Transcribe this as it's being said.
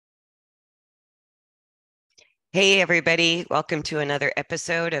Hey, everybody. Welcome to another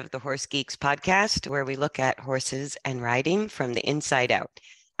episode of the Horse Geeks podcast, where we look at horses and riding from the inside out.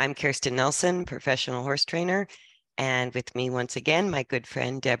 I'm Kirsten Nelsen, professional horse trainer, and with me once again, my good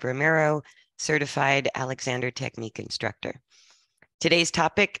friend Deb Romero, certified Alexander Technique instructor. Today's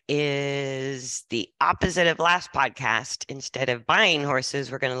topic is the opposite of last podcast. Instead of buying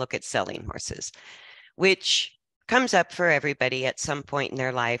horses, we're going to look at selling horses, which comes up for everybody at some point in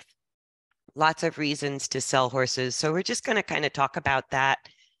their life. Lots of reasons to sell horses. So we're just going to kind of talk about that.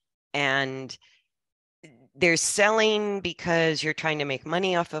 And there's selling because you're trying to make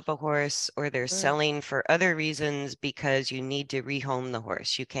money off of a horse, or they're Mm. selling for other reasons because you need to rehome the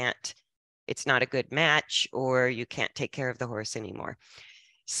horse. You can't, it's not a good match, or you can't take care of the horse anymore.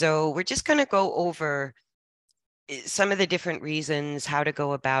 So we're just going to go over some of the different reasons, how to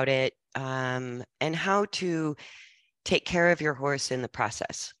go about it, and how to take care of your horse in the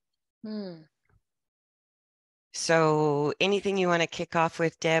process. Hmm. So anything you want to kick off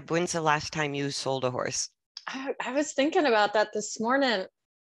with, Deb? When's the last time you sold a horse? I was thinking about that this morning.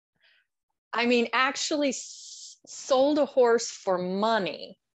 I mean, actually sold a horse for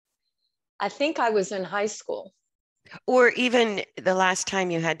money. I think I was in high school. Or even the last time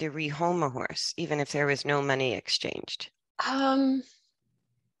you had to rehome a horse, even if there was no money exchanged? Um,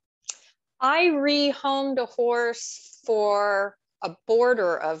 I rehomed a horse for a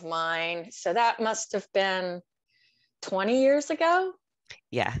boarder of mine. So that must have been 20 years ago.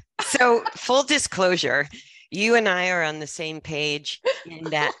 Yeah. So full disclosure, you and I are on the same page in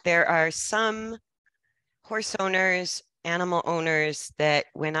that there are some horse owners, animal owners that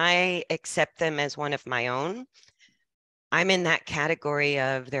when I accept them as one of my own, I'm in that category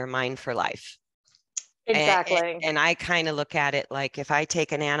of they're mine for life. And, Exactly. and I kind of look at it like if I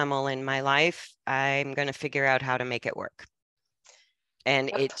take an animal in my life, I'm going to figure out how to make it work. And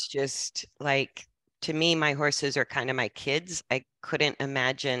Yep. it's just like, to me, my horses are kind of my kids. I couldn't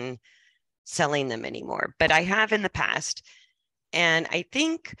imagine selling them anymore, but I have in the past. And I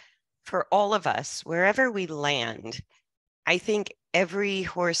think for all of us, wherever we land, I think every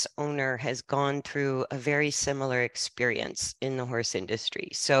horse owner has gone through a very similar experience in the horse industry.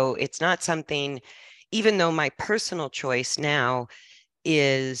 So it's not something, even though my personal choice now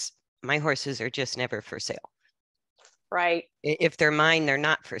is my horses are just never for sale. Right. If they're mine, they're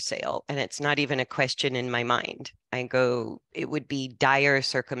not for sale. And it's not even a question in my mind. I go, it would be dire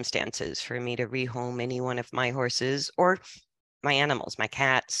circumstances for me to rehome any one of my horses or my animals, my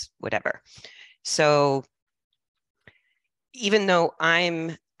cats, whatever. So even though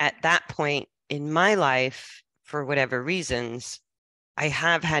I'm at that point in my life, for whatever reasons, I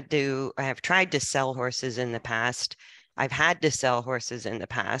have tried to sell horses in the past. I've had to sell horses in the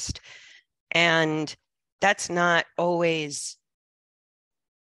past. And that's not always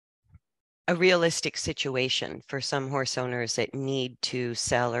a realistic situation for some horse owners that need to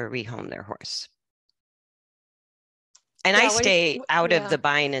sell or rehome their horse. And I Yeah. stay out of Yeah. the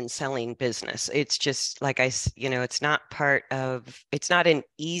buying and selling business. It's just like it's not it's not an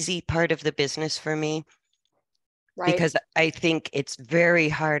easy part of the business for me Right. because I think it's very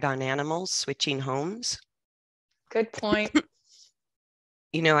hard on animals switching homes. Good point.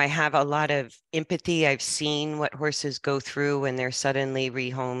 I have a lot of empathy. I've seen what horses go through when they're suddenly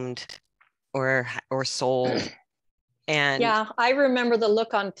rehomed or sold. And Yeah, I remember the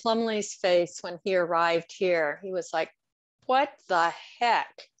look on Plumley's face when he arrived here. He was like, "What the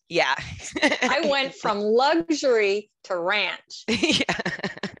heck?" yeah. I went from luxury to ranch, Yeah.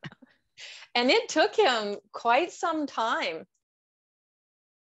 and it took him quite some time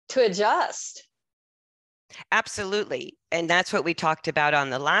to adjust. Absolutely. And that's what we talked about on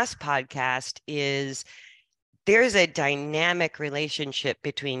the last podcast is there's a dynamic relationship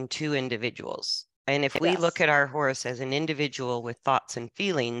between two individuals. And if we look Yes. at our horse as an individual with thoughts and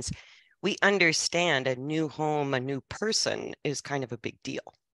feelings, we understand a new home, a new person is kind of a big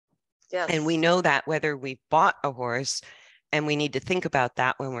deal. And we Yes. know that whether we bought a horse, and we need to think about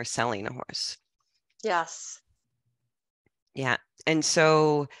that when we're selling a horse. Yes. Yeah. And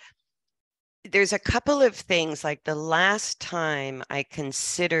so there's a couple of things like the last time I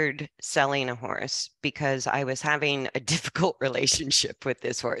considered selling a horse because I was having a difficult relationship with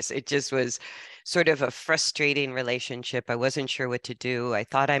this horse. It just was sort of a frustrating relationship. I wasn't sure what to do. I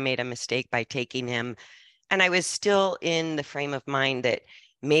thought I made a mistake by taking him. And I was still in the frame of mind that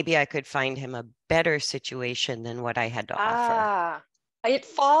maybe I could find him a better situation than what I had to offer. Ah, it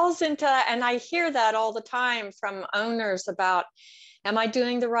falls into, and I hear that all the time from owners about, am I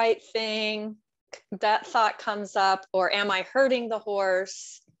doing the right thing? That thought comes up, or am I hurting the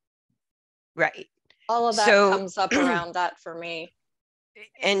horse? Right. All of that So, comes up around that for me.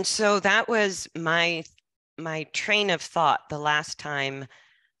 and so that was my my train of thought the last time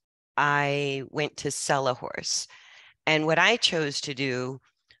I went to sell a horse. And what I chose to do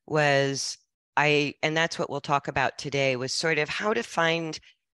was and that's what we'll talk about today, was sort of how to find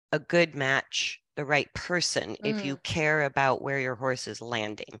a good match, the right person, if you care about where your horse is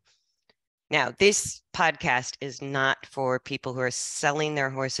landing. Now, this podcast is not for people who are selling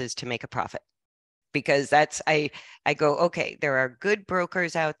their horses to make a profit, because that's, I go, okay, there are good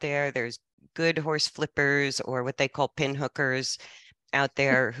brokers out there. There's good horse flippers, or what they call pin hookers out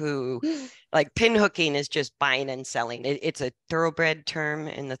there, who like pin hooking is just buying and selling. It's a thoroughbred term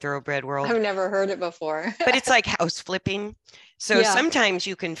in the thoroughbred world. I've never heard it before. But it's like house flipping. So Yeah. sometimes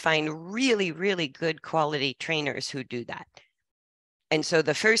you can find really, really good quality trainers who do that. And so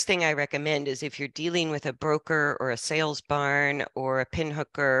the first thing I recommend is, if you're dealing with a broker or a sales barn or a pin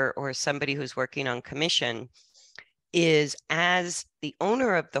hooker or somebody who's working on commission, is, as the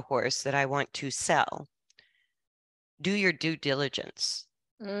owner of the horse that I want to sell, do your due diligence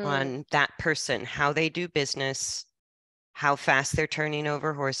on that person, how they do business, how fast they're turning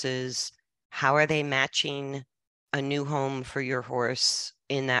over horses, how are they matching a new home for your horse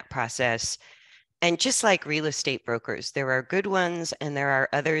in that process. And just like real estate brokers, there are good ones and there are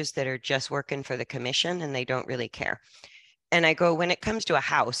others that are just working for the commission and they don't really care. And I go, when it comes to a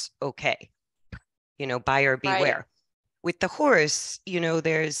house, okay, buyer beware. Right. With the horse,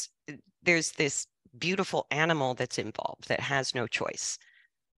 there's this beautiful animal that's involved that has no choice.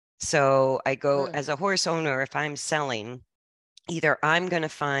 So I go, as a horse owner, if I'm selling, either I'm going to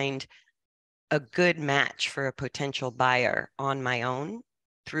find a good match for a potential buyer on my own,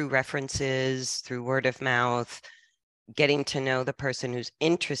 through references, through word of mouth, getting to know the person who's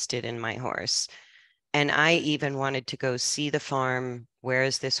interested in my horse. And I even wanted to go see the farm. Where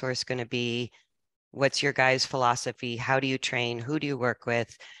is this horse going to be? What's your guys' philosophy? How do you train? Who do you work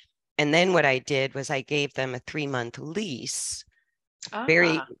with? And then what I did was I gave them a 3-month lease,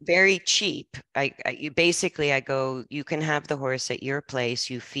 very, very cheap. I go, you can have the horse at your place,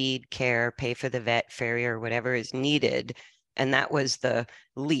 you feed, care, pay for the vet, farrier, whatever is needed. And that was the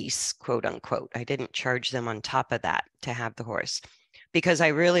lease, quote unquote. I didn't charge them on top of that to have the horse, because I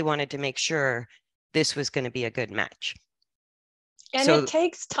really wanted to make sure this was going to be a good match. And it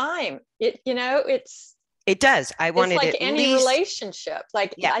takes time. It does. I wanted, it's like any relationship.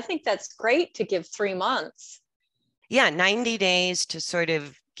 Like, yeah. I think that's great to give 3 months. Yeah, 90 days to sort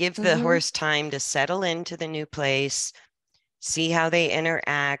of give the horse time to settle into the new place, see how they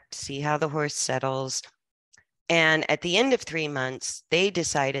interact, see how the horse settles. And at the end of 3 months, they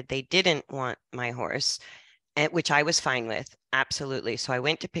decided they didn't want my horse, which I was fine with. Absolutely. So I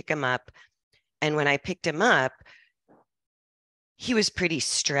went to pick him up. And when I picked him up, he was pretty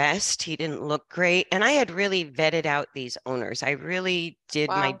stressed. He didn't look great. And I had really vetted out these owners. I really did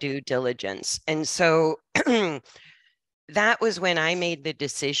my due diligence. And so that was when I made the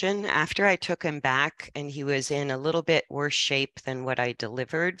decision, after I took him back and he was in a little bit worse shape than what I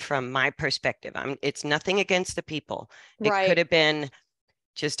delivered from my perspective. It's nothing against the people. It could have been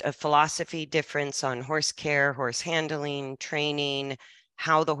just a philosophy difference on horse care, horse handling, training,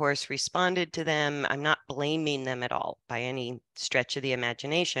 how the horse responded to them. I'm not blaming them at all by any stretch of the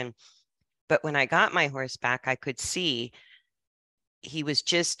imagination. But when I got my horse back, I could see he was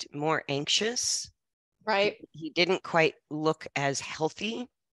just more anxious. Right. He didn't quite look as healthy,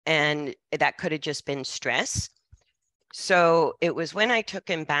 and that could have just been stress. So it was when I took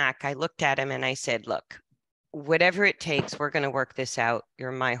him back, I looked at him and I said, look, whatever it takes, we're going to work this out.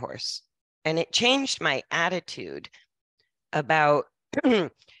 You're my horse. And it changed my attitude about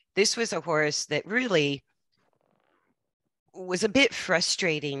this was a horse that really was a bit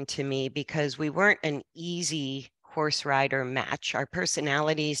frustrating to me, because we weren't an easy horse rider match. Our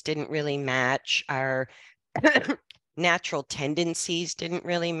personalities didn't really match. Our natural tendencies didn't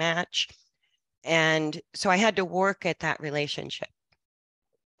really match. And so I had to work at that relationship.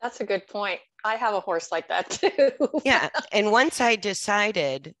 That's a good point. I have a horse like that too. Yeah. And once I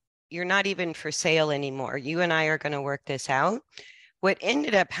decided, you're not even for sale anymore, you and I are going to work this out, what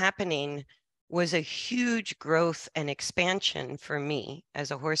ended up happening was a huge growth and expansion for me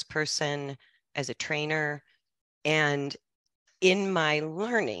as a horse person, as a trainer, and in my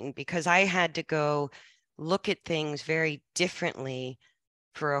learning, because I had to go look at things very differently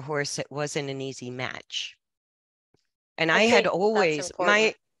for a horse that wasn't an easy match. And I had always,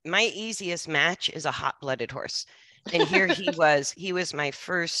 my easiest match is a hot-blooded horse. And here he was my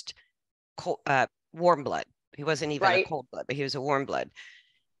first warm blood. He wasn't even a cold blood, but he was a warm blood.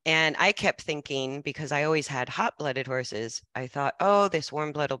 And I kept thinking, because I always had hot-blooded horses, I thought, oh, this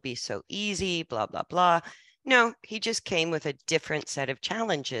warm blood will be so easy, blah, blah, blah. No, he just came with a different set of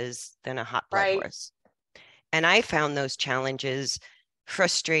challenges than a hot blood horse. And I found those challenges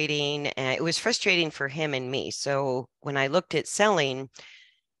frustrating, and it was frustrating for him and me. So when I looked at selling,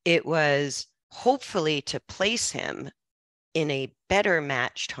 it was hopefully to place him in a better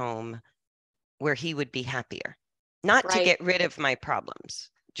matched home where he would be happier, not to Right. get rid of my problems.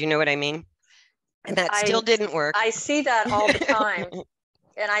 Do you know what I mean? And that still I didn't work. I see that all the time.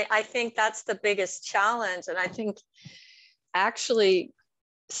 And I think that's the biggest challenge. And I think actually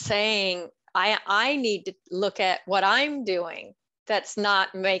saying I need to look at what I'm doing that's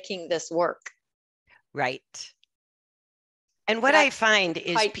not making this work. Right. And what I That's find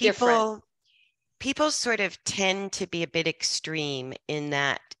is quite different. people sort of tend to be a bit extreme in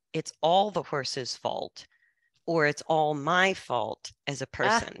that it's all the horse's fault or it's all my fault as a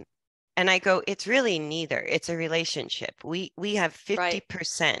Ah, person. And I go, it's really neither. It's a relationship. We have right.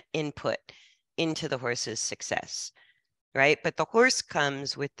 50% input into the horse's success, right? But the horse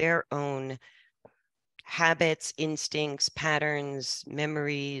comes with their own habits, instincts, patterns,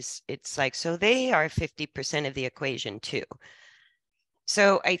 memories. It's like, so they are 50% of the equation too.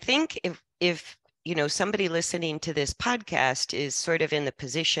 So I think if somebody listening to this podcast is sort of in the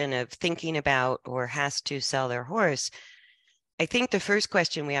position of thinking about or has to sell their horse, I think the first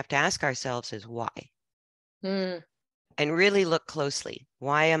question we have to ask ourselves is why? Mm, And really look closely.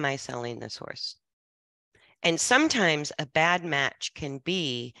 Why am I selling this horse? And sometimes a bad match can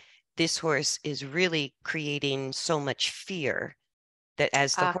be this horse is really creating so much fear that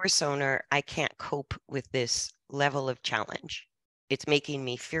as the ah, horse owner, I can't cope with this level of challenge. It's making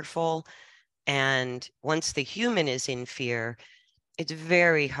me fearful. And once the human is in fear, it's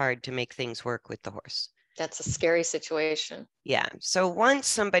very hard to make things work with the horse. that's a scary situation. Yeah. So once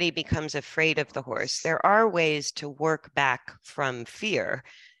somebody becomes afraid of the horse, there are ways to work back from fear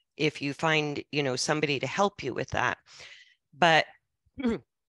if you find, somebody to help you with that. But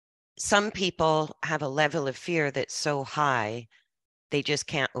some people have a level of fear that's so high, they just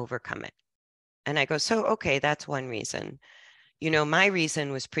can't overcome it. And I go, so, okay, that's one reason. My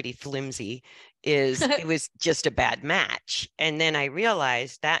reason was pretty flimsy, is it was just a bad match. And then I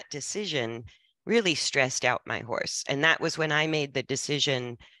realized that decision really stressed out my horse. And that was when I made the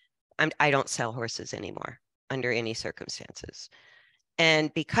decision, I don't sell horses anymore under any circumstances.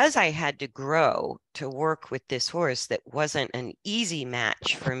 And because I had to grow to work with this horse that wasn't an easy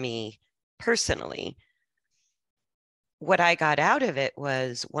match for me personally, what I got out of it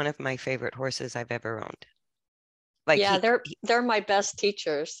was one of my favorite horses I've ever owned. Like Yeah, they're my best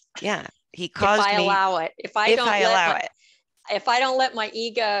teachers. yeah, he If I caused me, allow it. if I allow it. If I don't let my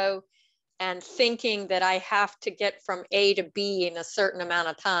ego and thinking that I have to get from A to B in a certain amount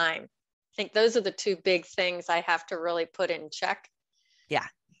of time, I think those are the two big things I have to really put in check. Yeah.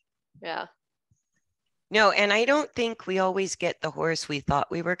 Yeah. No, and I don't think we always get the horse we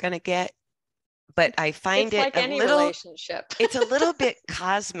thought we were going to get, but I find It's it like any relationship. it's a little bit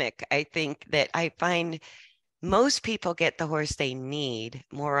cosmic. I think that I find most people get the horse they need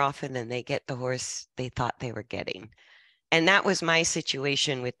more often than they get the horse they thought they were getting. And that was my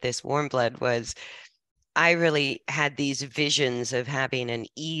situation with this warm blood. Was I really had these visions of having an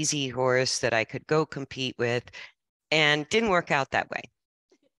easy horse that I could go compete with, and didn't work out that way.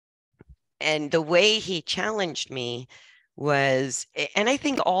 And the way he challenged me was, and I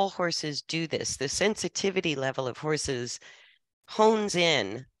think all horses do this, the sensitivity level of horses hones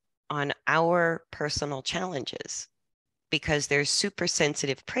in on our personal challenges because they're super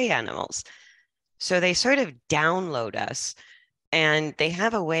sensitive prey animals. So they sort of download us, and they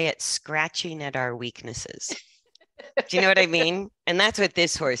have a way at scratching at our weaknesses. Do you know what I mean? And that's what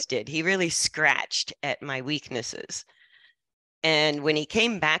this horse did. He really scratched at my weaknesses. And when he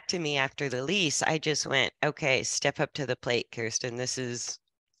came back to me after the lease, I just went, okay, step up to the plate, Kirsten. This is,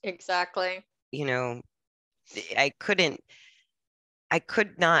 Exactly. you know, I couldn't, I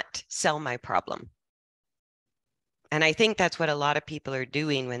could not sell my problem. And I think that's what a lot of people are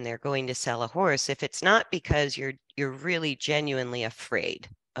doing when they're going to sell a horse. If it's not because you're really genuinely afraid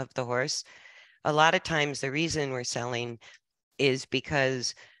of the horse, a lot of times the reason we're selling is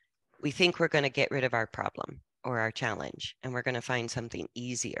because we think we're going to get rid of our problem or our challenge, and we're going to find something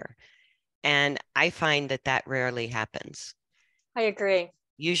easier. And I find that that rarely happens. I agree.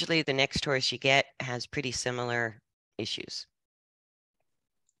 Usually the next horse you get has pretty similar issues.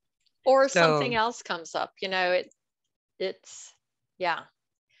 Or So something else comes up, it's, yeah.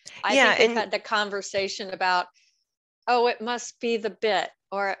 I yeah, think we've and had the conversation about, oh, it must be the bit,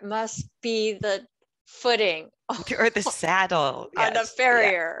 or it must be the footing or the saddle. on the Yes. Yeah.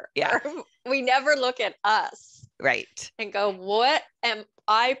 farrier. Yeah. Or we never look at us Right. and go, what am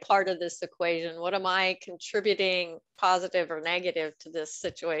I part of this equation? What am I contributing, positive or negative, to this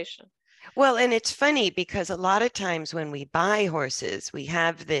situation? Well, and it's funny because a lot of times when we buy horses, we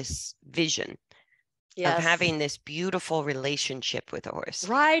have this vision of Yes. having this beautiful relationship with a horse.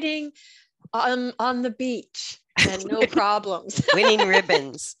 Riding on the beach and no problems. Winning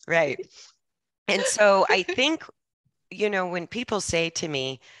ribbons, right? And so I think, when people say to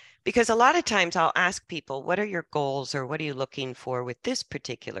me, because a lot of times I'll ask people, what are your goals or what are you looking for with this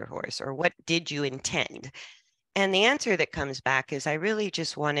particular horse or what did you intend? And the answer that comes back is I really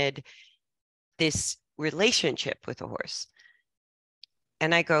just wanted this relationship with a horse.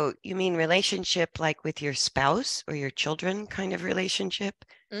 And I go, you mean relationship like with your spouse or your children kind of relationship?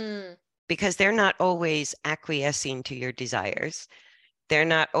 Mm, Because they're not always acquiescing to your desires. They're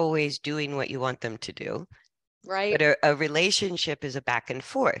not always doing what you want them to do. But right. a relationship is a back and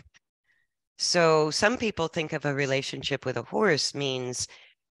forth. So some people think of a relationship with a horse means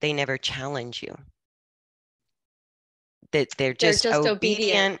they never challenge you, that they're They're just just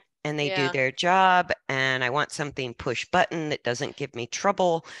obedient. obedient and they do Yeah. their job. And I want something push button that doesn't give me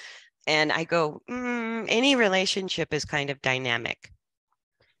trouble. And I go, any relationship is kind of dynamic.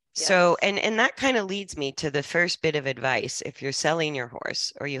 So, Yes. and that kind of leads me to the first bit of advice. If you're selling your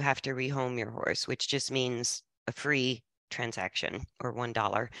horse or you have to rehome your horse, which just means a free transaction or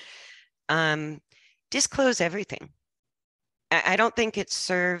 $1, disclose everything. I don't think it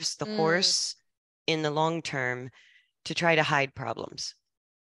serves the Mm, horse in the long term to try to hide problems.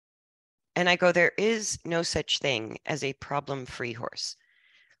 And I go, there is no such thing as a problem-free horse.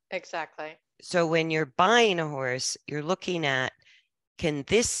 exactly. So when you're buying a horse, you're looking at, can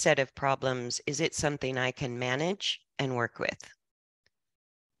this set of problems, is it something I can manage and work with?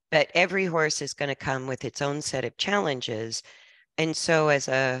 But every horse is going to come with its own set of challenges. And so as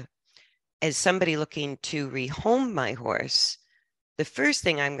somebody looking to rehome my horse, the first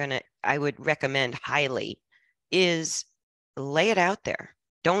thing I would recommend highly is lay it out there.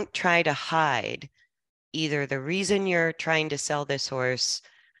 Don't try to hide either the reason you're trying to sell this horse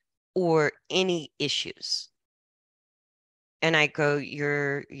or any issues. And I go,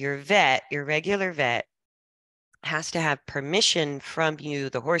 your vet, your regular vet has to have permission from you,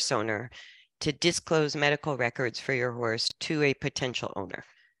 the horse owner, to disclose medical records for your horse to a potential owner.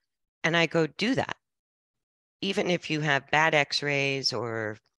 And I go, do that. Even if you have bad x-rays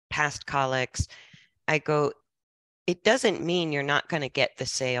or past colics, I go, it doesn't mean you're not going to get the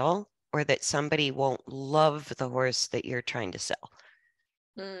sale or that somebody won't love the horse that you're trying to sell.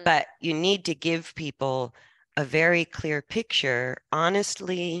 Mm. But you need to give people a very clear picture,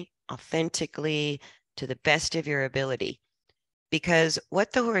 honestly, authentically, to the best of your ability. Because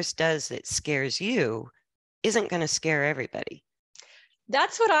what the horse does that scares you isn't going to scare everybody.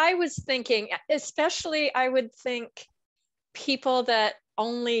 That's what I was thinking. Especially, I would think people that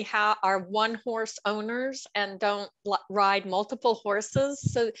only are one horse owners and don't ride multiple horses.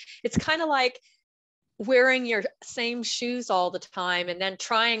 So it's kind of like wearing your same shoes all the time and then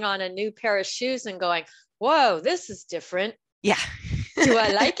trying on a new pair of shoes and going, whoa, this is different. Yeah. Do I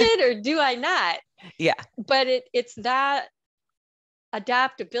like it or do I not? Yeah. But it's that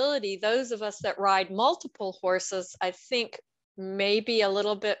adaptability. Those of us that ride multiple horses, I think, may be a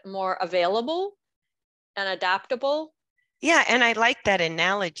little bit more available and adaptable. Yeah. And I like that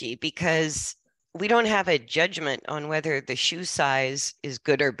analogy because we don't have a judgment on whether the shoe size is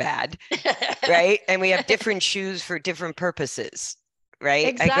good or bad, right? And we have different shoes for different purposes,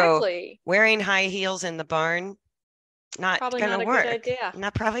 right? I go, Exactly. wearing high heels in the barn, not Probably going to not a good work.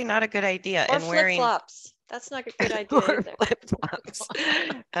 idea. Probably not a good idea. Or And flip wearing flops. That's not a good idea or either. flip-flops.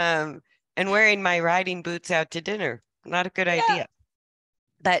 And wearing my riding boots out to dinner, not a good Yeah. idea.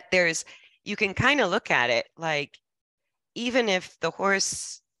 But you can kind of look at it like, even if the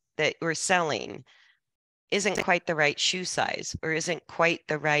horse that we're selling isn't quite the right shoe size or isn't quite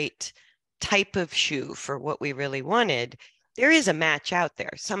the right type of shoe for what we really wanted, there is a match out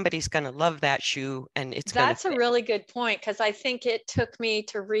there. Somebody's going to love that shoe and it's going to That's a fit. really good point because I think it took me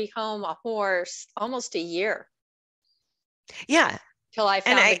to rehome a horse almost a year Yeah. till I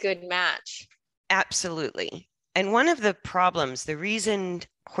And found a good match. absolutely. And one of the problems, the reason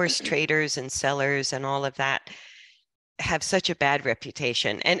horse traders and sellers and all of that have such a bad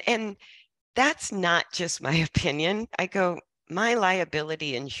reputation, and that's not just my opinion. I go, my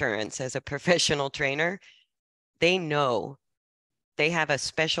liability insurance as a professional trainer, they know they have a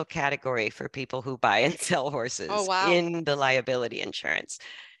special category for people who buy and sell Oh, horses wow. in the liability insurance.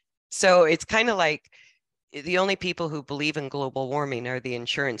 So it's kind of like the only people who believe in global warming are the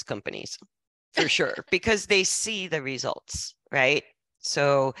insurance companies, for sure, because they see the results, right?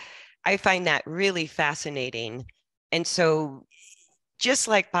 So I find that really fascinating. And so just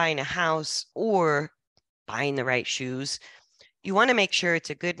like buying a house or buying the right shoes, you want to make sure it's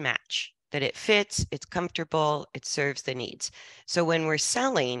a good match. that it fits, it's comfortable, it serves the needs. So when we're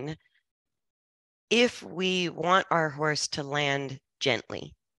selling, if we want our horse to land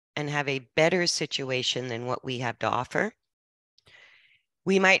gently and have a better situation than what we have to offer,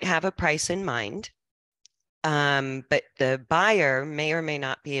 we might have a price in mind, but the buyer may or may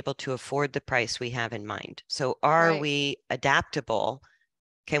not be able to afford the price we have in mind. So are Right. we adaptable?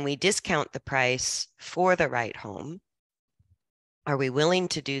 Can we discount the price for the right home? Are we willing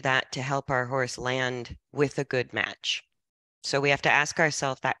to do that to help our horse land with a good match? So we have to ask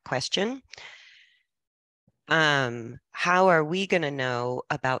ourselves that question. How are we going to know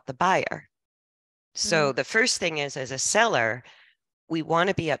about the buyer? So the first thing is, as a seller, we want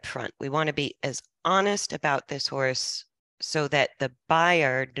to be upfront. We want to be as honest about this horse so that the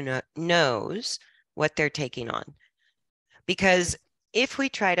buyer knows what they're taking on. Because if we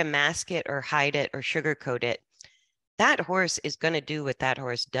try to mask it or hide it or sugarcoat it, that horse is going to do what that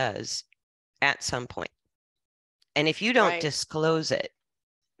horse does at some point. And if you don't Right. disclose it,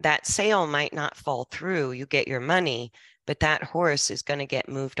 that sale might not fall through. You get your money, but that horse is going to get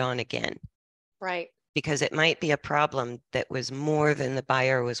moved on again. Right. Because it might be a problem that was more than the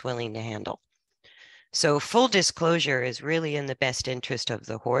buyer was willing to handle. So full disclosure is really in the best interest of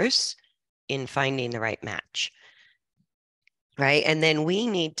the horse in finding the right match, right? And then we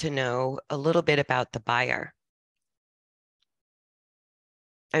need to know a little bit about the buyer.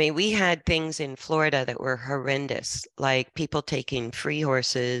 I mean, we had things in Florida that were horrendous, like people taking free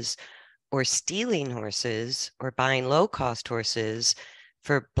horses or stealing horses or buying low-cost horses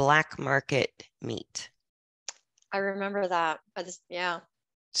for black market meat. I remember that. Yeah.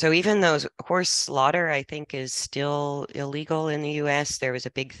 So even though horse slaughter, I think, is still illegal in the US, there was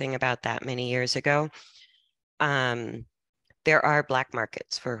a big thing about that many years ago. There are black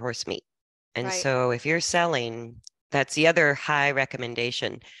markets for horse meat. And Right. so if you're selling, that's the other high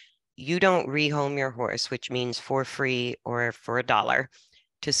recommendation. You don't rehome your horse, which means for free or for $1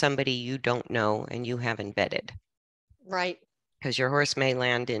 to somebody you don't know and you haven't vetted. Right. Because your horse may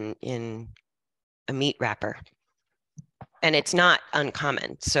land in a meat wrapper. And it's not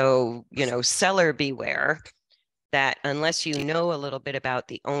uncommon. So, seller beware that unless you know a little bit about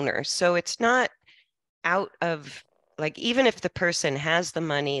the owner. So it's not out of, like, even if the person has the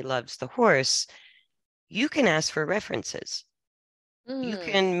money, loves the horse, you can ask for references. You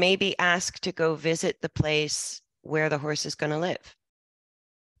can maybe ask to go visit the place where the horse is going to live.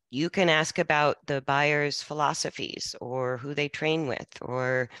 You can ask about the buyer's philosophies or who they train with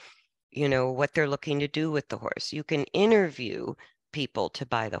or, what they're looking to do with the horse. You can interview people to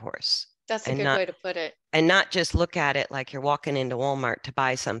buy the horse. That's a and good not way to put it. and not just look at it like you're walking into Walmart to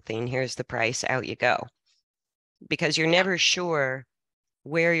buy something. Here's the price, out you go. Because you're Yeah. never sure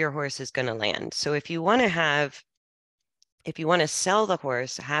where your horse is going to land. So if you want to sell the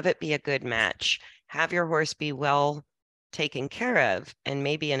horse, have it be a good match, have your horse be well taken care of and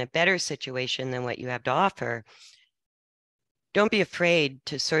maybe in a better situation than what you have to offer, don't be afraid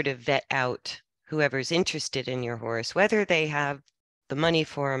to sort of vet out whoever's interested in your horse, whether they have the money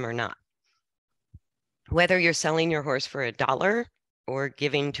for him or not. Whether you're selling your horse for $1 or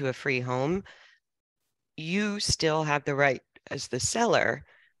giving to a free home, you still have the right as the seller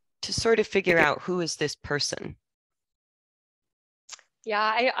to sort of figure out who is this person.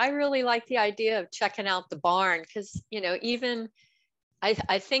 Yeah, I really like the idea of checking out the barn because, even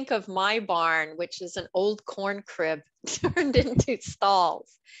I think of my barn, which is an old corn crib turned into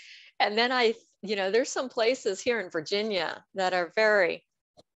stalls. And then there's some places here in Virginia that are very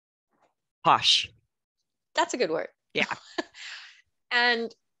Posh. That's a good word. Yeah.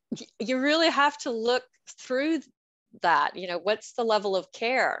 And you really have to look through that. What's the level of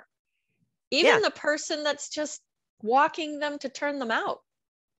care? Even the person that's just walking them to turn them out.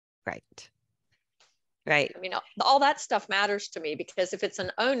 Right. Right. I mean, all that stuff matters to me because if it's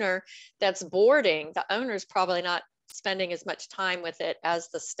an owner that's boarding, the owner's probably not spending as much time with it as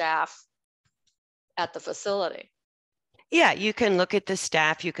the staff at the facility. Yeah, you can look at the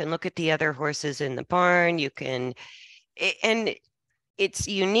staff, you can look at the other horses in the barn, and it's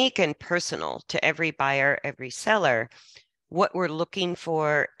unique and personal to every buyer, every seller, what we're looking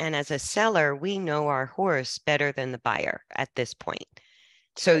for. And as a seller, we know our horse better than the buyer at this point.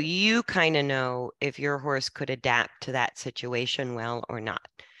 So you kind of know if your horse could adapt to that situation well or not.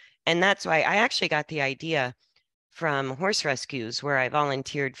 And that's why I actually got the idea from horse rescues where I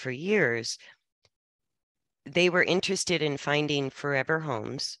volunteered for years. They were interested in finding forever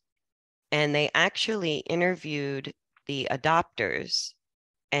homes, and they actually interviewed the adopters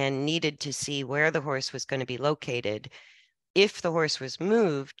and needed to see where the horse was going to be located. If the horse was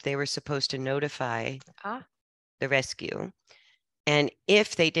moved, they were supposed to notify the rescue. And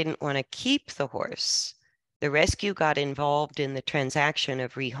if they didn't want to keep the horse, the rescue got involved in the transaction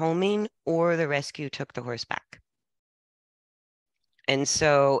of rehoming, or the rescue took the horse back. And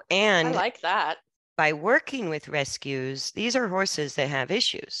so, I and like that. by working with rescues, these are horses that have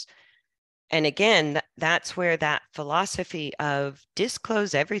issues. And again, that's where that philosophy of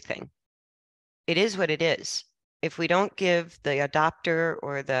disclose everything. It is what it is. If we don't give the adopter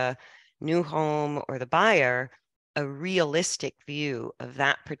or the new home or the buyer a realistic view of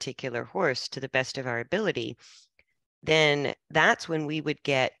that particular horse to the best of our ability, then that's when we would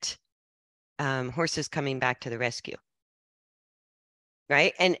get horses coming back to the rescue.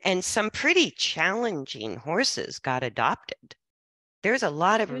 Right. And some pretty challenging horses got adopted. There's a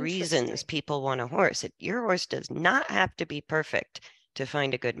lot of reasons people want a horse. Your horse does not have to be perfect to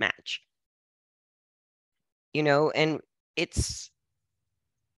find a good match. And it's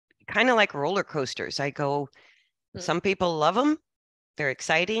kind of like roller coasters. Some people love them, they're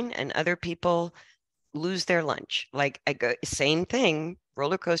exciting, and other people lose their lunch. Like I go, same thing,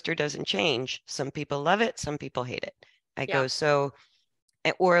 roller coaster doesn't change. Some people love it, some people hate it. I go, so,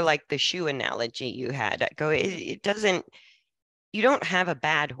 or like the shoe analogy you had, I go, it doesn't, you don't have a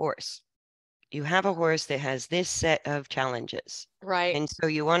bad horse. You have a horse that has this set of challenges. Right. And so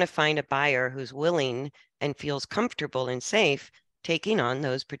you want to find a buyer who's willing and feels comfortable and safe taking on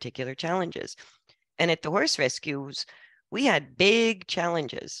those particular challenges. And at the horse rescues, we had big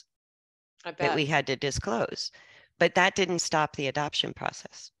challenges that we had to disclose, but that didn't stop the adoption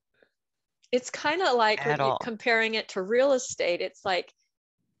process. It's kind of like when you're comparing it to real estate. It's like,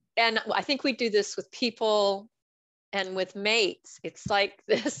 and I think we do this with people and with mates. It's like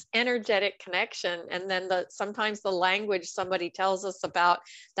this energetic connection. And then sometimes the language somebody tells us about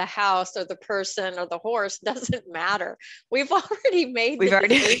the house or the person or the horse doesn't matter. We've already made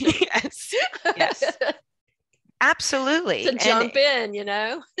yes. Absolutely. To jump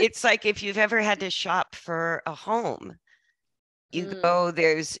in, It's like if you've ever had to shop for a home, you go,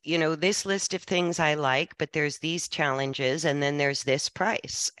 there's, this list of things I like, but there's these challenges, and then there's this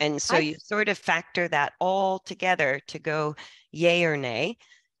price. And so you sort of factor that all together to go yay or nay.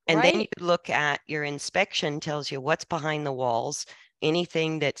 And then you look at your inspection tells you what's behind the walls,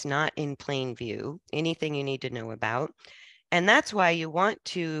 anything that's not in plain view, anything you need to know about. And that's why you want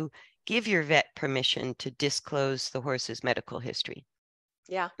to give your vet permission to disclose the horse's medical history.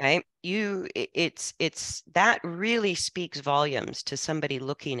 Yeah. Right. It's that really speaks volumes to somebody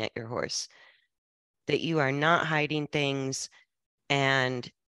looking at your horse, that you are not hiding things,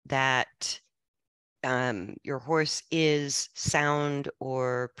 and that your horse is sound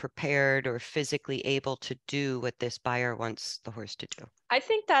or prepared or physically able to do what this buyer wants the horse to do. I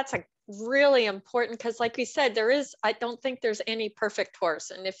think that's a really important, because like we said, I don't think there's any perfect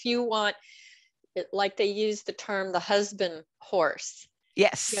horse. And if you want, like they use the term, the husband horse.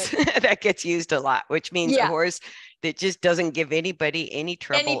 Yes, that gets used a lot, which means a horse that just doesn't give anybody any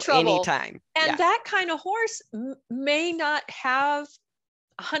trouble anytime. And that kind of horse may not have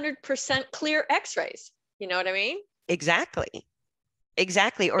 100% clear x-rays. You know what I mean? Exactly.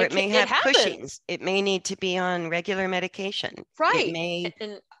 Or it may have Cushing's. It may need to be on regular medication. Right.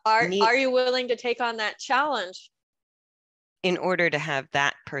 And are you willing to take on that challenge in order to have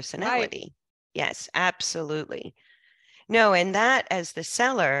that personality? Right. Yes, absolutely. No, and that, as the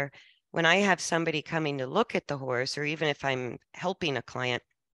seller, when I have somebody coming to look at the horse, or even if I'm helping a client,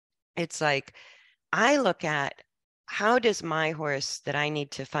 it's like I look at, how does my horse that I need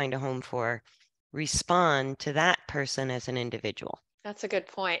to find a home for respond to that person as an individual? That's a good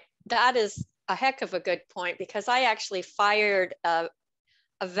point. That is a heck of a good point, because I actually fired a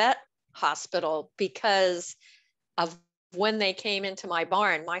vet hospital because of when they came into my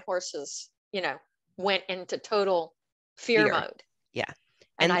barn. My horses, went into total fear mode. Yeah.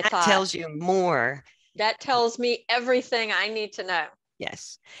 And I thought, tells you more. That tells me everything I need to know.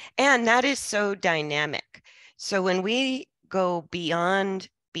 Yes. And that is so dynamic. So when we go beyond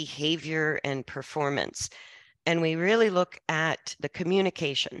behavior and performance, and we really look at the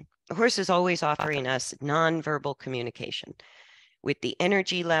communication, the horse is always offering us nonverbal communication. With the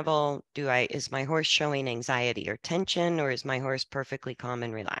energy level, is my horse showing anxiety or tension, or is my horse perfectly calm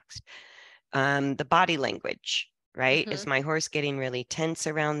and relaxed? The body language, right? Mm-hmm. Is my horse getting really tense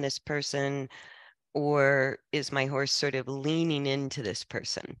around this person, or is my horse sort of leaning into this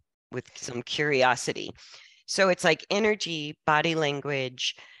person with some curiosity? So it's like energy, body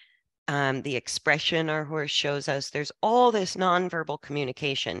language, the expression our horse shows us. There's all this nonverbal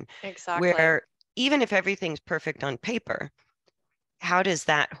communication. Exactly. Where even if everything's perfect on paper, how does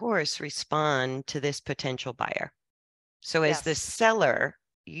that horse respond to this potential buyer? So as the seller,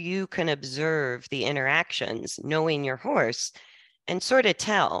 you can observe the interactions, knowing your horse, and sort of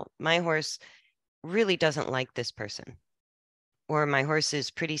tell my horse really doesn't like this person, or my horse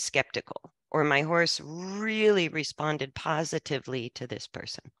is pretty skeptical, or my horse really responded positively to this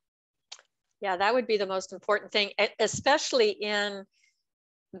person. Yeah, that would be the most important thing, especially in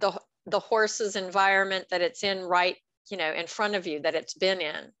the horse's environment that it's in, right, in front of you, that it's been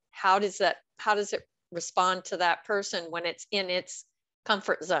in. How does it respond to that person when it's in its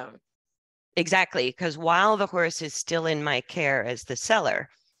comfort zone? Exactly, because while the horse is still in my care as the seller,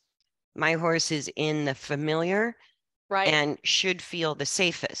 my horse is in the familiar, right, and should feel the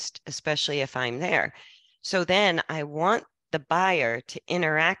safest, especially if I'm there. So then I want the buyer to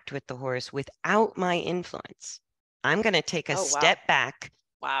interact with the horse without my influence. I'm going to take a step back.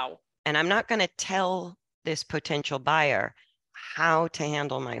 Wow. And I'm not going to tell this potential buyer how to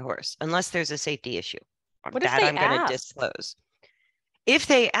handle my horse unless there's a safety issue. What if That they I'm going to ask? disclose. If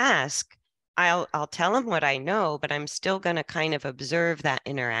they ask, I'll tell them what I know, but I'm still going to kind of observe that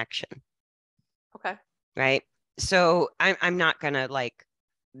interaction. Okay. Right. So I'm not going to like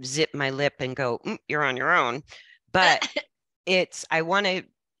zip my lip and go, you're on your own. But I want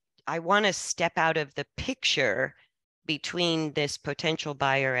to step out of the picture between this potential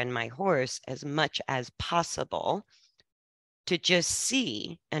buyer and my horse as much as possible to just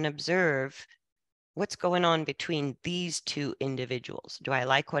see and observe what's going on between these two individuals. Do I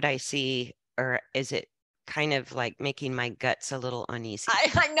like what I see, or is it kind of like making my guts a little uneasy?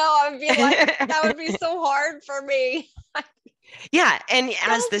 I know, I would be like, that would be so hard for me. Yeah. And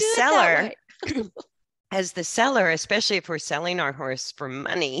as the seller, as the seller, especially if we're selling our horse for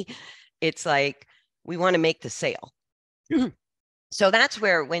money, it's like we want to make the sale. So that's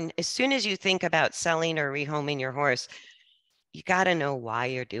where as soon as you think about selling or rehoming your horse, you got to know why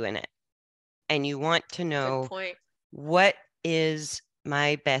you're doing it. And you want to know, what is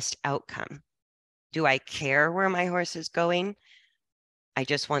my best outcome? Do I care where my horse is going? I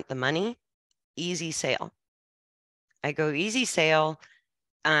just want the money. Easy sale. I go easy sale.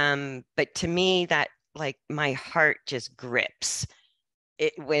 But to me, that like my heart just grips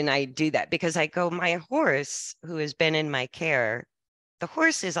it when I do that, because I go, my horse who has been in my care, the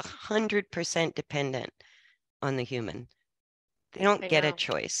horse is 100% dependent on the human. They don't get a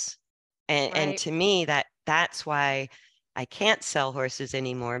choice. And to me, that's why I can't sell horses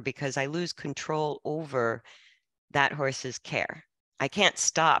anymore, because I lose control over that horse's care. I can't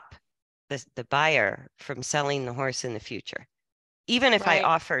stop the buyer from selling the horse in the future. Even if I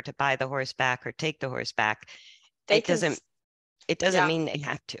offer to buy the horse back or take the horse back, it doesn't mean they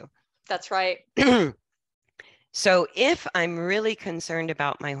have to. That's right. So if I'm really concerned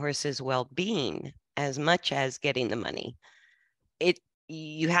about my horse's well-being as much as getting the money,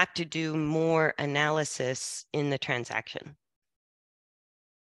 you have to do more analysis in the transaction,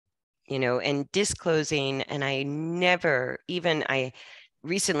 and disclosing. And I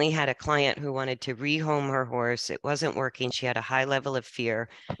recently had a client who wanted to rehome her horse. It wasn't working. She had a high level of fear.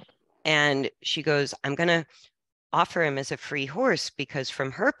 And she goes, I'm going to offer him as a free horse, because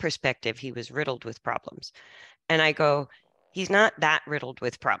from her perspective, he was riddled with problems. And I go, he's not that riddled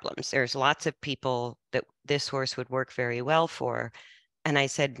with problems. There's lots of people that this horse would work very well for. And I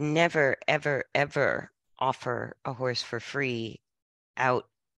said, never, ever, ever offer a horse for free out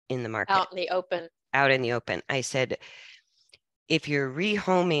in the market. Out in the open. Out in the open. I said, if you're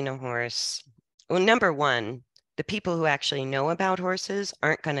rehoming a horse, well, number one, the people who actually know about horses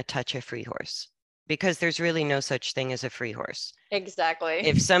aren't going to touch a free horse, because there's really no such thing as a free horse. Exactly.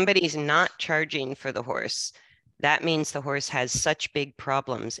 If somebody's not charging for the horse, that means the horse has such big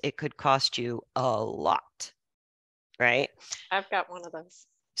problems, it could cost you a lot, right? I've got one of those.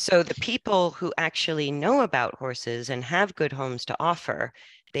 So the people who actually know about horses and have good homes to offer,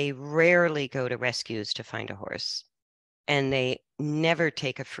 they rarely go to rescues to find a horse. And they never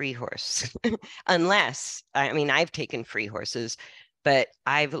take a free horse unless, I've taken free horses, but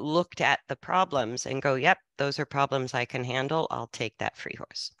I've looked at the problems and go, yep, those are problems I can handle. I'll take that free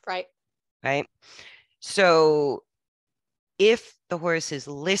horse. Right. Right. So if the horse is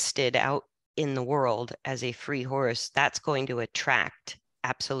listed out in the world as a free horse, that's going to attract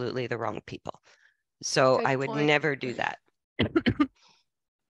absolutely the wrong people. So I would never do that.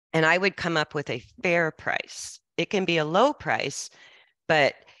 And I would come up with a fair price. It can be a low price,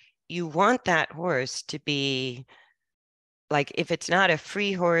 but you want that horse to be like, if it's not a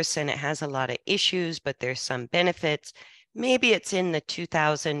free horse and it has a lot of issues, but there's some benefits, maybe it's in the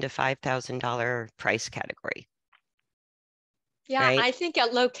 $2,000 to $5,000 price category. Yeah, right? I think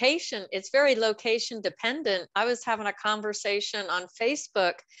at location, it's very location dependent. I was having a conversation on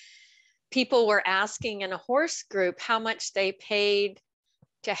Facebook. People were asking in a horse group how much they paid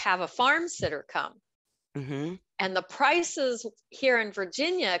to have a farm sitter come. Mm-hmm. And the prices here in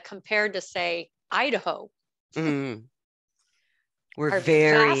Virginia compared to, say, Idaho, We're are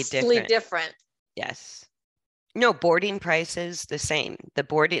very vastly different. different. Yes. No, boarding prices the same.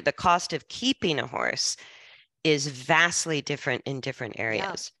 The cost of keeping a horse is vastly different in different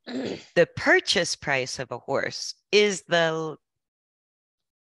areas. Yeah. The purchase price of a horse is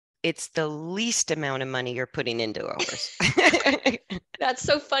it's the least amount of money you're putting into a horse. That's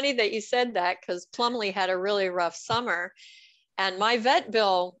so funny that you said that, because Plumley had a really rough summer and my vet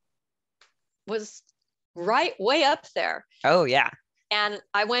bill was right way up there. Oh, yeah. And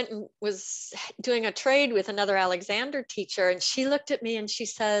I went and was doing a trade with another Alexander teacher, and she looked at me and she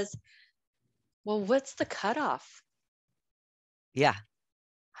says, well, what's the cutoff? Yeah.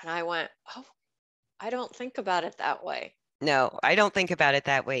 And I went, oh, I don't think about it that way. No, I don't think about it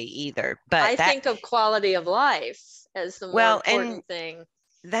that way either. But I think of quality of life as the more important thing.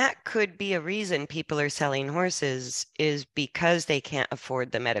 That could be a reason people are selling horses, is because they can't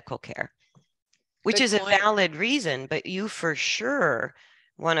afford the medical care, which Good is a point. valid reason, but you for sure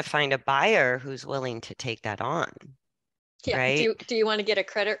want to find a buyer who's willing to take that on, Yeah. right? Do you want to get a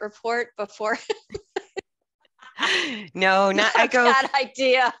credit report before? No, not I go, bad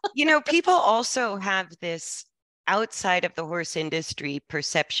idea. People also have this outside of the horse industry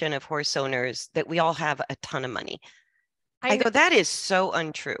perception of horse owners that we all have a ton of money. I go, that is so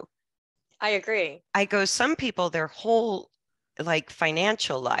untrue. I agree. I go, some people, their whole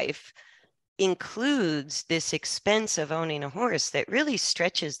financial life includes this expense of owning a horse that really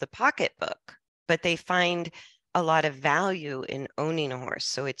stretches the pocketbook, but they find a lot of value in owning a horse.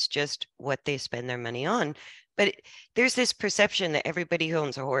 So it's just what they spend their money on. But there's this perception that everybody who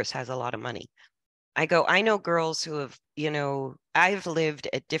owns a horse has a lot of money. I go, I know girls who have, I've lived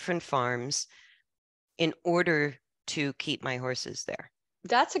at different farms in order to keep my horses there.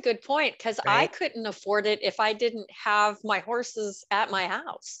 That's a good point, because I Right? couldn't afford it if I didn't have my horses at my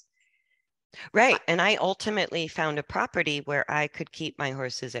house. Right. And I ultimately found a property where I could keep my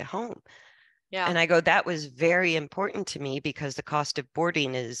horses at home. Yeah. And I go, that was very important to me because the cost of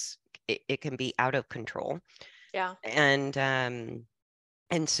boarding it can be out of control. Yeah. And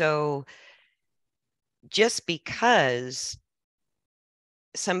so just because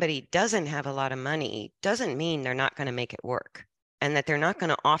somebody doesn't have a lot of money doesn't mean they're not going to make it work, and that they're not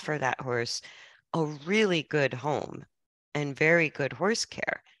going to offer that horse a really good home and very good horse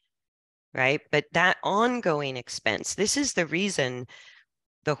care, right? But that ongoing expense, this is the reason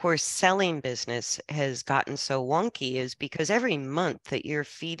the horse selling business has gotten so wonky, is because every month that you're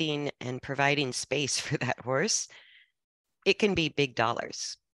feeding and providing space for that horse, it can be big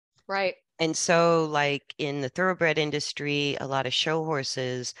dollars. Right. And so, like in the thoroughbred industry, a lot of show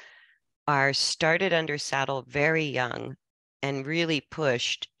horses are started under saddle very young and really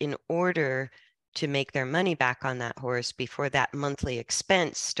pushed in order to make their money back on that horse before that monthly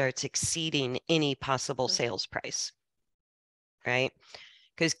expense starts exceeding any possible sales price, right?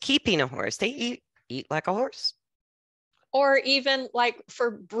 Because keeping a horse, they eat like a horse. Or even like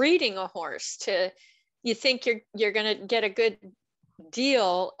for breeding a horse, you think you're going to get a good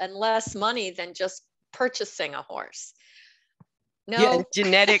deal and less money than just purchasing a horse. No. Yeah,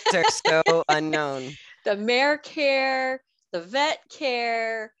 genetics are so unknown. The mare care, the vet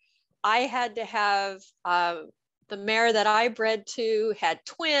care. I had to have the mare that I bred to had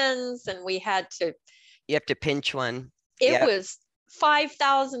twins, and we had to. You have to pinch one. It was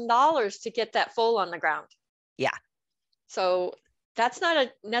 $5,000 to get that foal on the ground. Yeah. So that's not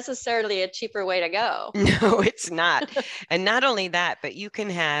necessarily a cheaper way to go. No, it's not. And not only that, but you can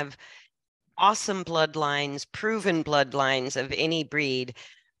have awesome bloodlines, proven bloodlines of any breed,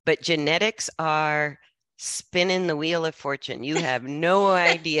 but genetics are spinning the wheel of fortune. You have no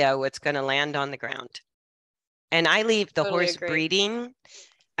idea what's going to land on the ground. And I leave the Totally horse agree. breeding.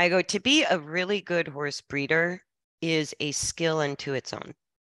 I go, to be a really good horse breeder is a skill unto its own.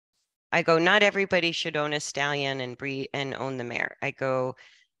 I go, not everybody should own a stallion and breed and own the mare. I go,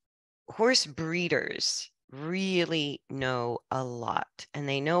 horse breeders really know a lot, and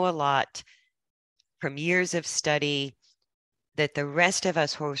they know a lot from years of study that the rest of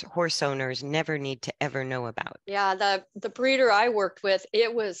us horse owners never need to ever know about. Yeah, the breeder I worked with,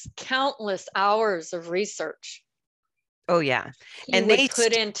 it was countless hours of research. Oh yeah. And they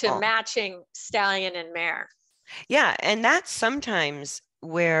put into matching stallion and mare. Yeah, and that's sometimes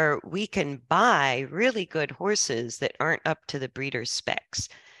where we can buy really good horses that aren't up to the breeder's specs,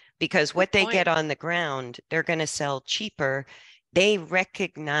 because what they get on the ground, they're going to sell cheaper. They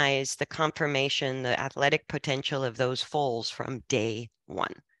recognize the conformation, the athletic potential of those foals from day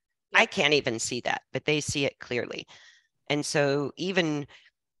one. Yep. I can't even see that, but they see it clearly. And so even,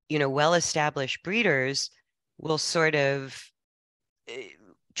 well-established breeders will sort of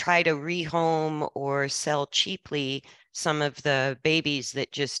try to rehome or sell cheaply some of the babies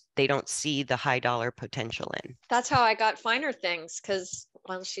that just they don't see the high dollar potential in. That's how I got Finer Things, because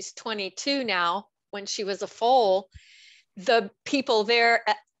well, she's 22 now. When she was a foal, the people there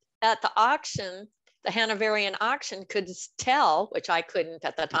at the auction, the Hanoverian auction, could tell, which I couldn't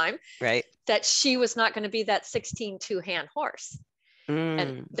at the time, right, that she was not going to be that 16 two-hand horse. And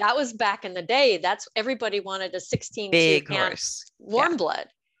Mm, that was back in the day. That's everybody wanted a 16 big two-hand horse. warm blood.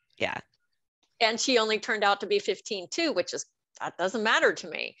 Yeah. And she only turned out to be 15-2, which is, that doesn't matter to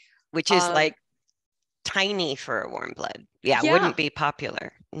me. Which is like tiny for a warm blood. Yeah, Yeah. wouldn't be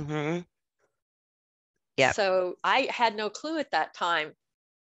popular. Yeah. So I had no clue at that time.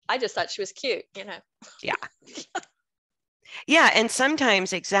 I just thought she was cute, you know. Yeah. Yeah. And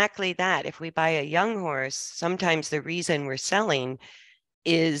sometimes exactly that. If we buy a young horse, sometimes the reason we're selling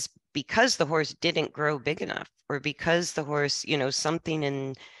is because the horse didn't grow big enough, or because the horse, you know, something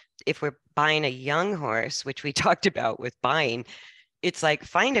in, if we're buying a young horse, which we talked about with buying, it's like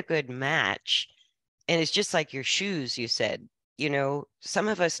find a good match. And it's just like your shoes, you said, you know, some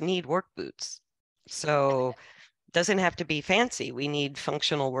of us need work boots. So it doesn't have to be fancy. We need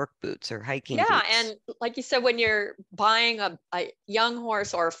functional work boots or hiking Yeah. boots. And like you said, when you're buying a young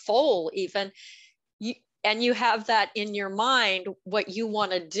horse or a foal, even, you have that in your mind, what you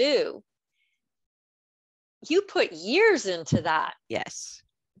want to do, you put years into that. Yes.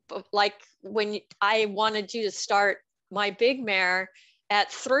 Like when I wanted you to start my big mare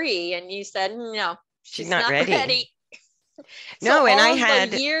at 3, and you said, no, she's not not ready. ready. No, so and all I of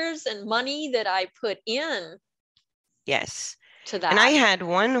had the years and money that I put in yes. to And I that. had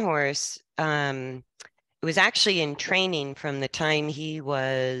one horse, it was actually in training from the time he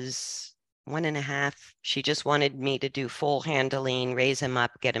was 1.5. She just wanted me to do full handling, raise him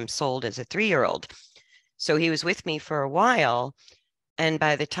up, get him sold as a 3-year-old. So he was with me for a while. And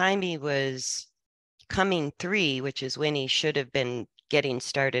by the time he was coming 3, which is when he should have been getting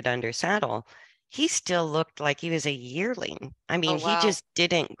started under saddle, he still looked like he was a yearling. I mean, Oh, he wow. just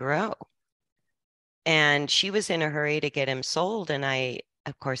didn't grow. And she was in a hurry to get him sold. And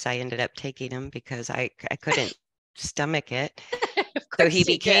of course, I ended up taking him because I couldn't stomach it. Of So he course you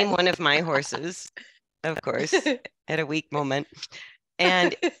became did. one of my horses, of course, at a weak moment.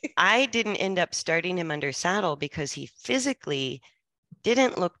 And I didn't end up starting him under saddle because he physically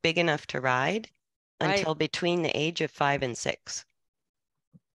didn't look big enough to ride Right. until between the age of 5 and 6.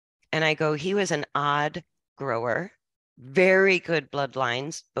 And I go, he was an odd grower, very good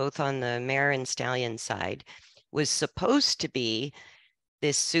bloodlines, both on the mare and stallion side, was supposed to be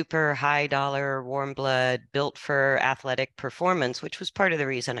this super high dollar warm blood built for athletic performance, which was part of the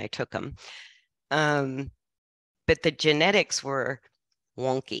reason I took him. But the genetics were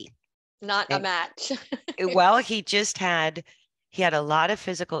wonky. Not a match. Well, he had a lot of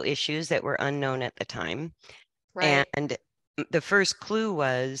physical issues that were unknown at the time. Right. And the first clue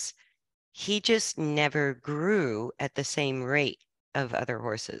was he just never grew at the same rate of other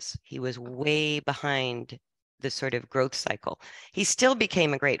horses. He was way behind the sort of growth cycle. He still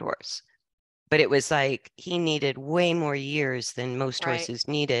became a great horse, but it was like he needed way more years than most Right. horses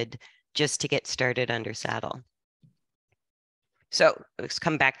needed just to get started under saddle. So let's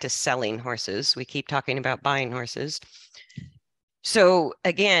come back to selling horses. We keep talking about buying horses. So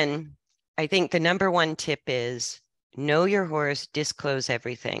again, I think the number one tip is know your horse, disclose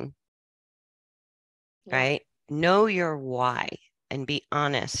everything, Yeah. right? Know your why and be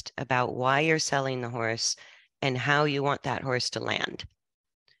honest about why you're selling the horse and how you want that horse to land.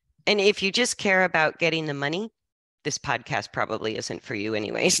 And if you just care about getting the money, this podcast probably isn't for you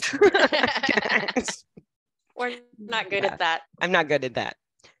anyways. We're not good Yeah, at that. I'm not good at that.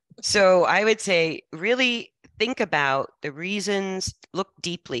 So I would say really think about the reasons, look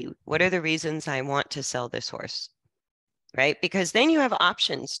deeply. What are the reasons I want to sell this horse? Right? Because then you have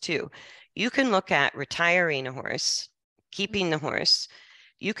options too. You can look at retiring a horse, keeping the horse.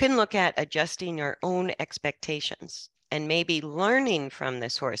 You can look at adjusting your own expectations and maybe learning from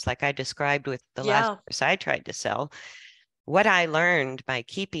this horse, like I described with the last horse I tried to sell. What I learned by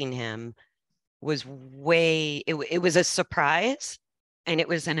keeping him was it was a surprise, and it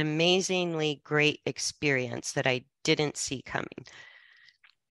was an amazingly great experience that I didn't see coming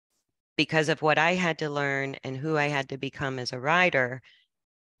because of what I had to learn and who I had to become as a rider.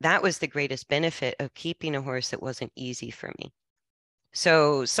 That was the greatest benefit of keeping a horse that wasn't easy for me.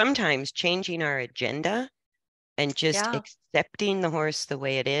 So sometimes changing our agenda and just accepting the horse the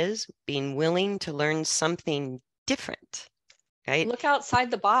way it is, being willing to learn something different, right? Look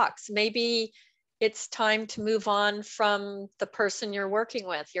outside the box. Maybe it's time to move on from the person you're working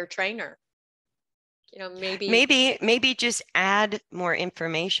with, your trainer. Maybe, Maybe just add more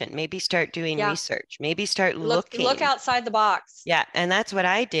information. Maybe start doing yeah, research. Maybe start look looking. outside the box. Yeah, and that's what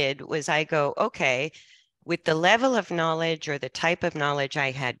I did was I go, okay, with the level of knowledge or the type of knowledge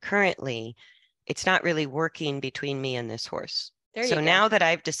I had currently, it's not really working between me and this horse. There you So go. now that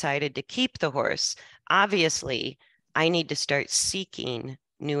I've decided to keep the horse, obviously I need to start seeking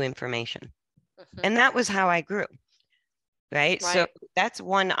new information. And that was how I grew, right? So Right. that's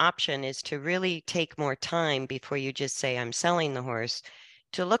one option, is to really take more time before you just say, I'm selling the horse,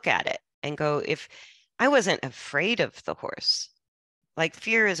 to look at it and go, if I wasn't afraid of the horse, like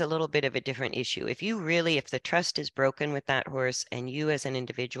fear is a little bit of a different issue. If the trust is broken with that horse and you as an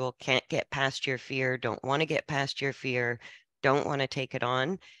individual can't get past your fear, don't want to get past your fear, don't want to take it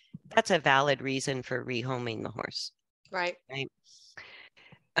on, that's a valid reason for rehoming the horse. Right. Right.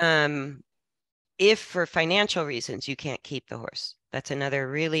 If for financial reasons you can't keep the horse, that's another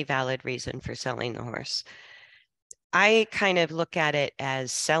really valid reason for selling the horse. I kind of look at it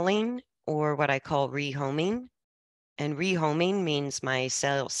as selling, or what I call rehoming. And rehoming means my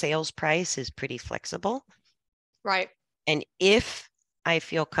sales price is pretty flexible. Right. And if I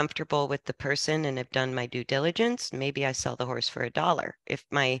feel comfortable with the person and have done my due diligence, maybe I sell the horse for $1. If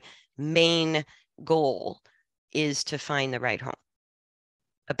my main goal is to find the right home,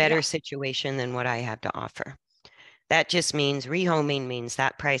 a better situation than what I have to offer. That just means rehoming means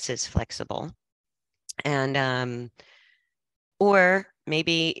that price is flexible. And or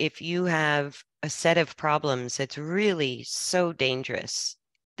maybe if you have a set of problems that's really so dangerous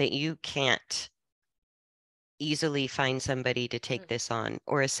that you can't easily find somebody to take this on,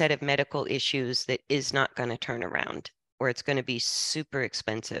 or a set of medical issues that is not going to turn around, or it's going to be super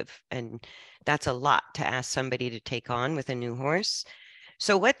expensive. And that's a lot to ask somebody to take on with a new horse.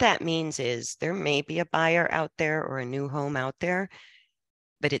 So what that means is there may be a buyer out there or a new home out there,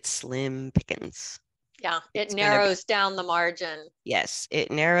 but it's slim pickings. Yeah. It It's going to be, narrows down the margin. yes,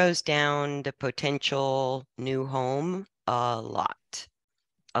 it narrows down the potential new home a lot,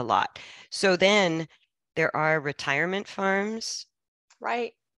 a lot. So then there are retirement farms.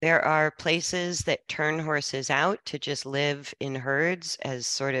 Right. There are places that turn horses out to just live in herds as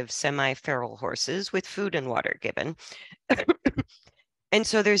sort of semi-feral horses with food and water given. And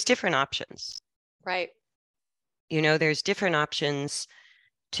so there's different options. Right. There's different options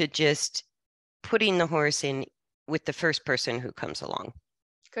to just putting the horse in with the first person who comes along.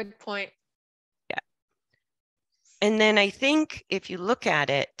 Good point. Yeah. And then I think if you look at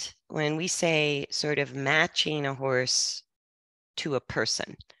it, when we say sort of matching a horse to a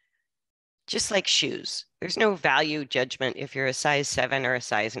person, just like shoes, there's no value judgment if you're a size 7 or a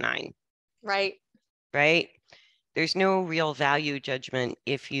size 9. Right. Right? There's no real value judgment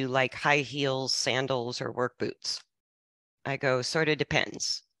if you like high heels, sandals, or work boots. I go, sort of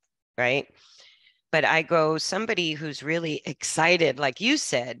depends, right? But I go, somebody who's really excited, like you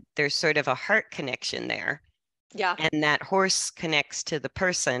said, there's sort of a heart connection there. Yeah. And that horse connects to the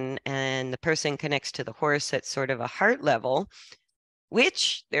person, and the person connects to the horse at sort of a heart level,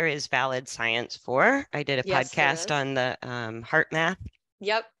 which there is valid science for. I did a podcast on the heart math.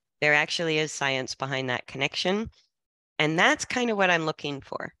 Yep. There actually is science behind that connection. And that's kind of what I'm looking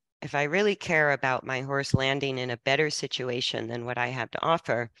for. If I really care about my horse landing in a better situation than what I have to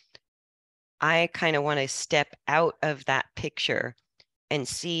offer, I kind of want to step out of that picture and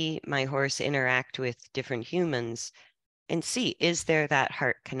see my horse interact with different humans and see, is there that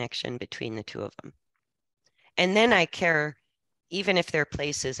heart connection between the two of them? And then I care, even if their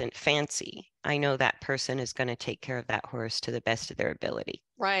place isn't fancy, I know that person is going to take care of that horse to the best of their ability.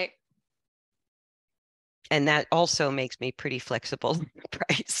 Right. And that also makes me pretty flexible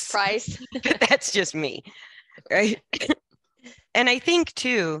price. But that's just me, right? And I think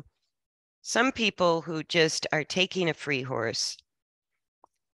too, some people who just are taking a free horse,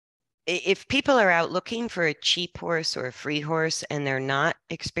 if people are out looking for a cheap horse or a free horse and they're not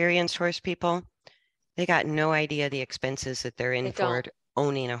experienced horse people, they got no idea the expenses that they're in for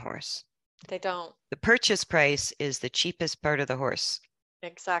owning a horse. They don't. The purchase price is the cheapest part of the horse.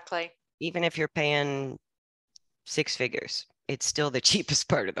 Exactly. Even if you're paying 6 figures, it's still the cheapest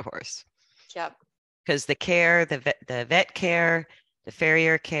part of the horse. Yep. Because the care, the vet care, the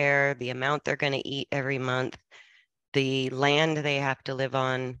farrier care, the amount they're going to eat every month, the land they have to live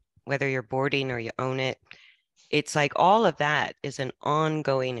on, whether you're boarding or you own it, it's like all of that is an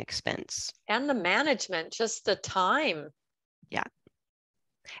ongoing expense. And the management, just the time. Yeah.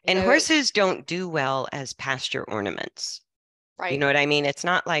 And horses don't do well as pasture ornaments. Right. You know what I mean? It's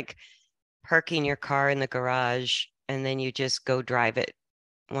not like parking your car in the garage and then you just go drive it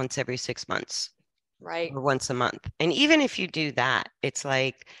once every 6 months. Right. Or once a month. And even if you do that, it's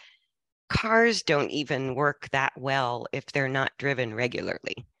like cars don't even work that well if they're not driven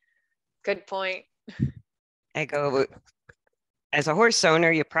regularly. Good point. I go, as a horse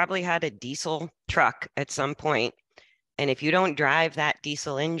owner, you probably had a diesel truck at some point. And if you don't drive that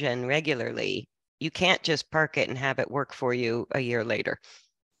diesel engine regularly, you can't just park it and have it work for you a year later.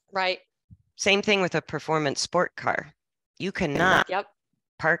 Right. Same thing with a performance sport car. You cannot Yep.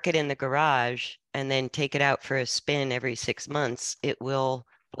 park it in the garage and then take it out for a spin every 6 months. It will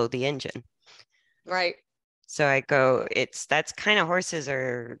blow the engine. Right. So I go, that's kind of horses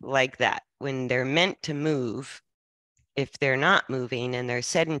are like that. When they're meant to move, if they're not moving and they're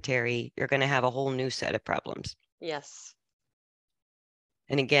sedentary, you're going to have a whole new set of problems. Yes.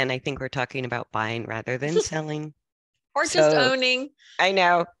 And again, I think we're talking about buying rather than selling. Or just owning. I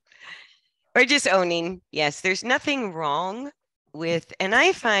know. Or just owning. Yes, there's nothing wrong with, and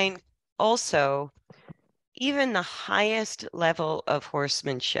I find also even the highest level of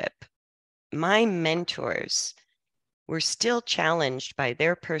horsemanship, my mentors were still challenged by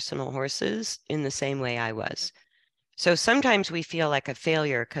their personal horses in the same way I was. So sometimes we feel like a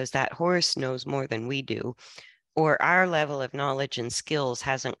failure because that horse knows more than we do, or our level of knowledge and skills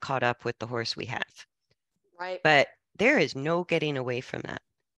hasn't caught up with the horse we have. Right. But there is no getting away from that.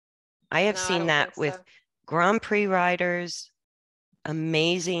 I have seen that with Grand Prix riders,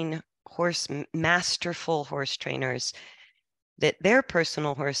 amazing masterful horse trainers, that their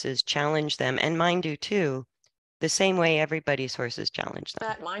personal horses challenge them, and mine do too, the same way everybody's horses challenge them.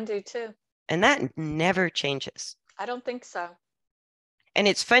 That mine do too. And that never changes. I don't think so. And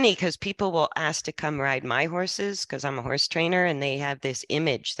it's funny because people will ask to come ride my horses because I'm a horse trainer, and they have this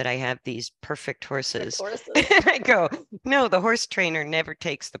image that I have these perfect horses. And I go, no, the horse trainer never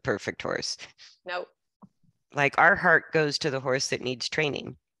takes the perfect horse. Nope. Like our heart goes to the horse that needs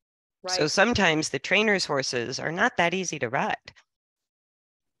training. Right. So sometimes the trainer's horses are not that easy to ride.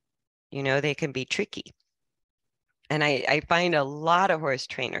 You know, they can be tricky. And I find a lot of horse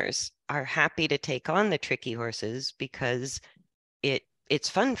trainers are happy to take on the tricky horses because it's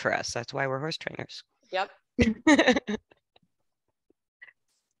fun for us. That's why we're horse trainers. Yep.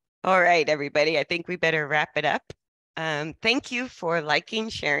 All right, everybody. I think we better wrap it up. Thank you for liking,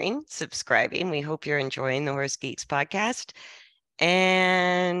 sharing, subscribing. We hope you're enjoying the Horse Geeks podcast.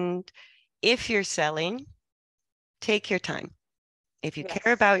 And if you're selling, take your time. If you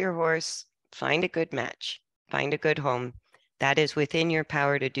care about your horse, find a good match, find a good home. That is within your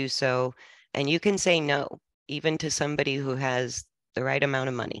power to do so. And you can say no, even to somebody who has the right amount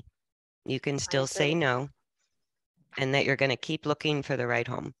of money. You can still say no, and that you're going to keep looking for the right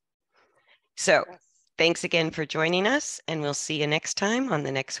home. So thanks again for joining us, and we'll see you next time on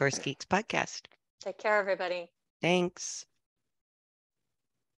the next Horse Geeks podcast. Take care, everybody. Thanks.